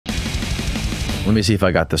Let me see if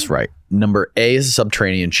I got this right. Number A is a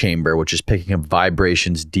subterranean chamber, which is picking up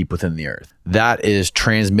vibrations deep within the earth. That is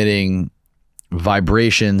transmitting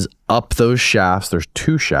vibrations up those shafts. There's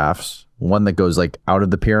two shafts, one that goes like out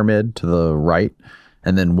of the pyramid to the right,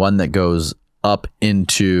 and then one that goes up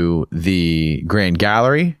into the Grand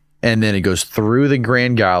Gallery, and then it goes through the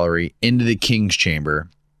Grand Gallery into the King's Chamber.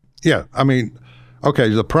 Yeah, I mean, okay,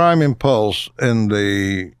 the prime impulse in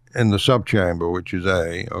the subchamber, which is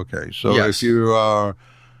A. Okay, so yes.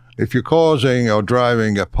 if you're causing or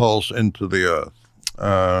driving a pulse into the earth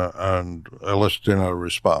and eliciting a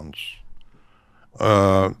response,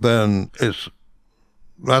 then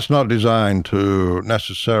that's not designed to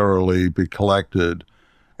necessarily be collected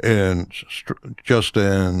just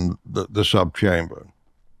in the subchamber,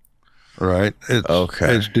 right?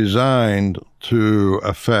 It's designed to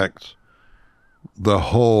affect the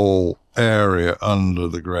whole area under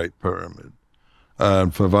the Great Pyramid,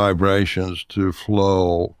 and for vibrations to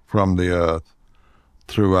flow from the earth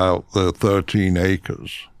throughout the 13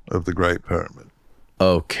 acres of the Great Pyramid.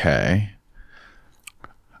 Okay.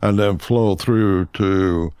 And then flow through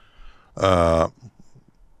to the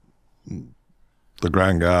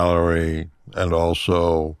Grand Gallery and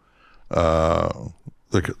also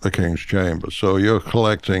the King's Chamber. So you're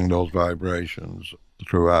collecting those vibrations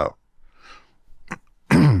throughout.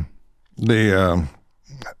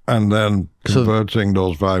 And then converting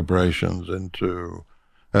those vibrations into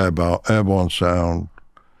airborne sound,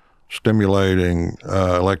 stimulating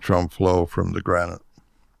electron flow from the granite.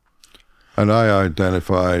 And I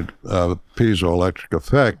identified the piezoelectric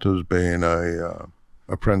effect as being a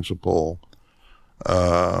principal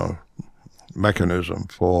mechanism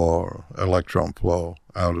for electron flow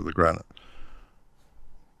out of the granite.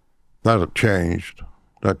 That changed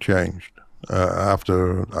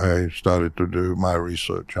after I started to do my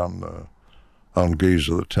research on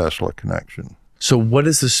Giza, the Tesla connection. So what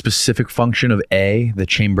is the specific function of A, the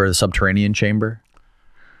chamber, the subterranean chamber?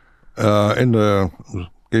 In the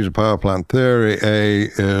Giza power plant theory, A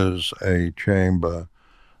is a chamber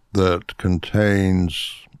that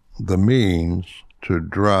contains the means to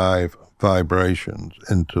drive vibrations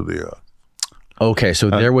into the earth. Okay, so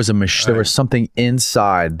there was there was something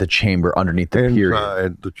inside the chamber underneath the period.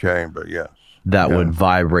 Inside the chamber, yes. That would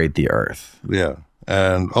vibrate the earth. Yeah,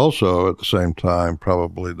 and also at the same time,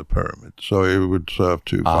 probably the pyramid. So it would serve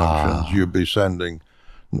two functions. You'd be sending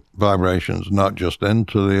vibrations not just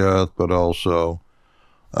into the earth, but also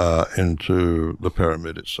into the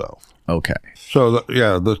pyramid itself. Okay. So,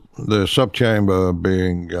 the subchamber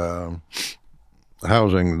being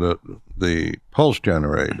housing the pulse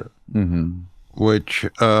generator, which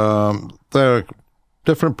there are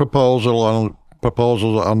different proposals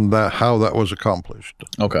on that, how that was accomplished.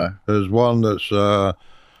 Okay. There's one that's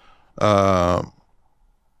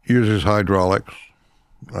uses hydraulic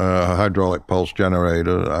pulse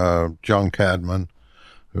generator. John Cadman,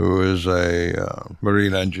 who is a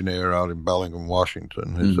marine engineer out in Bellingham,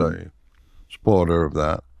 Washington, is a supporter of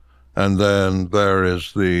that. And then there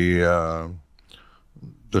is the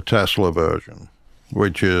Tesla version,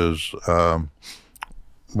 which is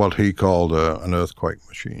what he called an earthquake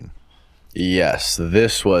machine. Yes,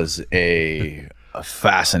 this was a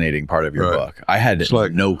fascinating part of your book. I had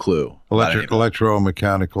no clue.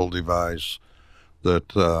 Electromechanical device that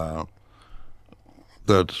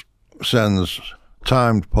that sends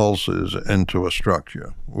timed pulses into a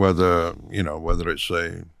structure, whether it's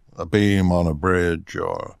a beam on a bridge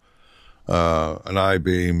or an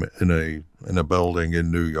I-beam in a building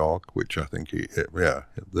in New York, which I think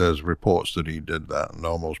there's reports that he did that and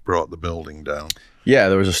almost brought the building down. Yeah,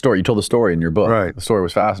 there was a story. You told the story in your book. Right. The story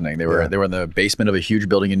was fascinating. They were in the basement of a huge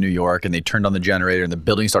building in New York, and they turned on the generator, and the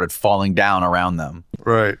building started falling down around them.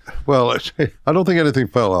 Right. Well, I don't think anything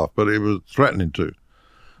fell off, but it was threatening to.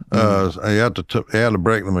 He had to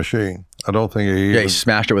break the machine. I don't think he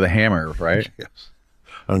smashed it with a hammer, right? Yes.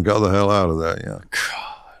 And got the hell out of that. Yeah.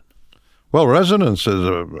 God. Well, resonance is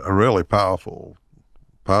a really powerful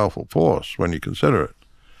force when you consider it.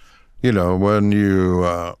 You know, when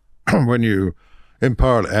you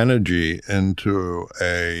impart energy into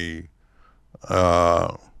a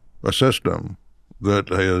system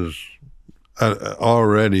that is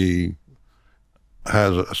already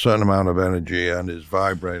has a certain amount of energy and is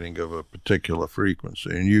vibrating of a particular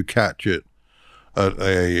frequency, and you catch it at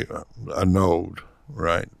a node,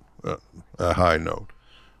 right, a high node.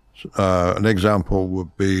 An example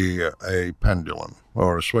would be a pendulum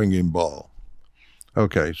or a swinging ball.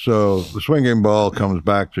 Okay, so the swinging ball comes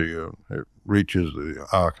back to you, it reaches the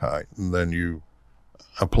arc height, and then you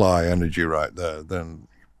apply energy right there, then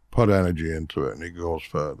put energy into it and it goes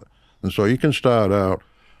further. And so you can start out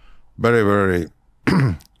very, very,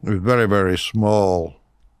 with very, very small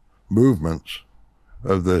movements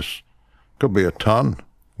of this. Could be a ton,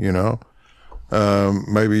 you know.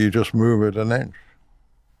 Maybe you just move it an inch,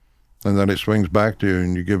 and then it swings back to you,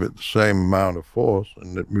 and you give it the same amount of force,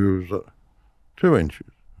 and it moves 2 inches,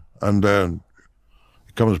 and then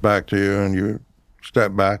it comes back to you, and you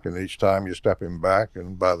step back, and each time you're stepping back,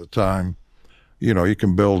 and by the time, you know, you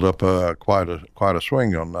can build up quite a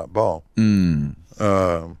swing on that ball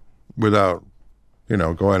without, you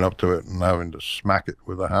know, going up to it and having to smack it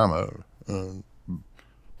with a hammer and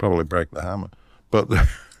probably break the hammer. But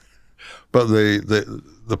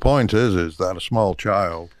the point is that a small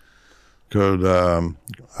child could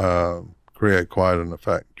create quite an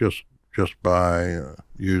effect just by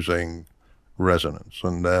using resonance,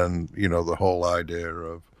 and then, you know, the whole idea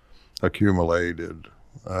of accumulated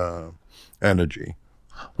energy.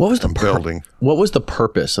 What was building? What was the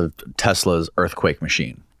purpose of Tesla's earthquake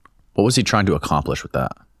machine? What was he trying to accomplish with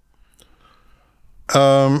that?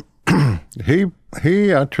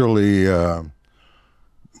 He actually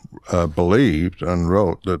believed and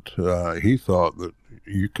wrote that he thought that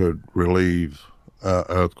you could relieve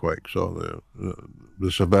earthquakes, or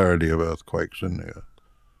the severity of earthquakes in the earth.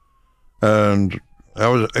 And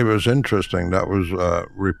it was interesting. That was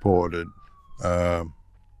reported. I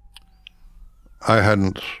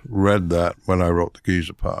hadn't read that when I wrote the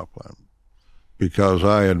Giza power plant, because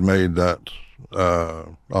I had made that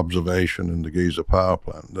observation in the Giza power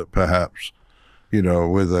plant that perhaps, you know,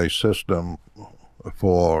 with a system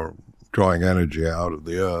for drawing energy out of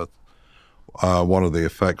the earth, one of the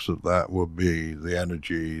effects of that would be the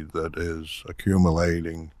energy that is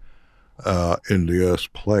accumulating in the Earth's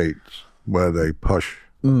plates, where they push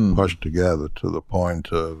together to the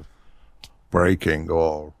point of breaking,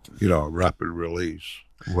 or, you know, rapid release,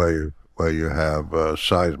 where you have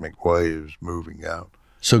seismic waves moving out.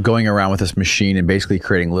 So going around with this machine and basically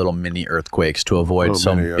creating little mini earthquakes to avoid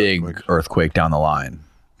some big earthquake down the line.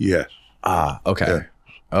 Yes. Ah, okay. Yeah.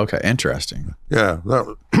 Okay, interesting. Yeah,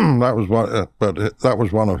 that was one, but that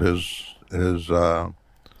was one of his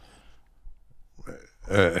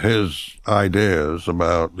ideas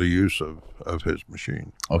about the use of his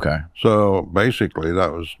machine. Okay. So basically,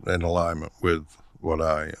 that was in alignment with what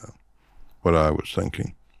I was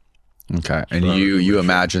thinking. Okay, and so you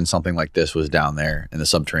imagine something like this was down there in the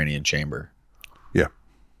subterranean chamber? Yeah.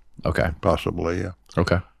 Okay. Possibly, yeah.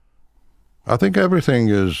 Okay. I think everything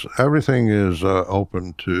is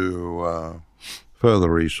open to further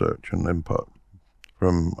research and input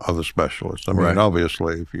from other specialists. I mean,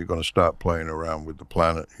 obviously, if you're going to start playing around with the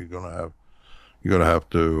planet, you're going to have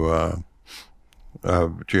to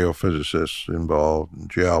have geophysicists involved, and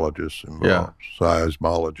geologists involved,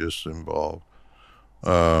 seismologists involved.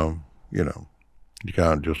 You know, you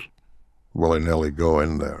can't just willy-nilly go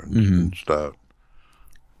in there and start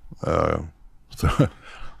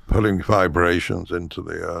putting vibrations into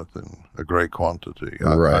the earth in a great quantity.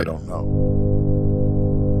 I don't know.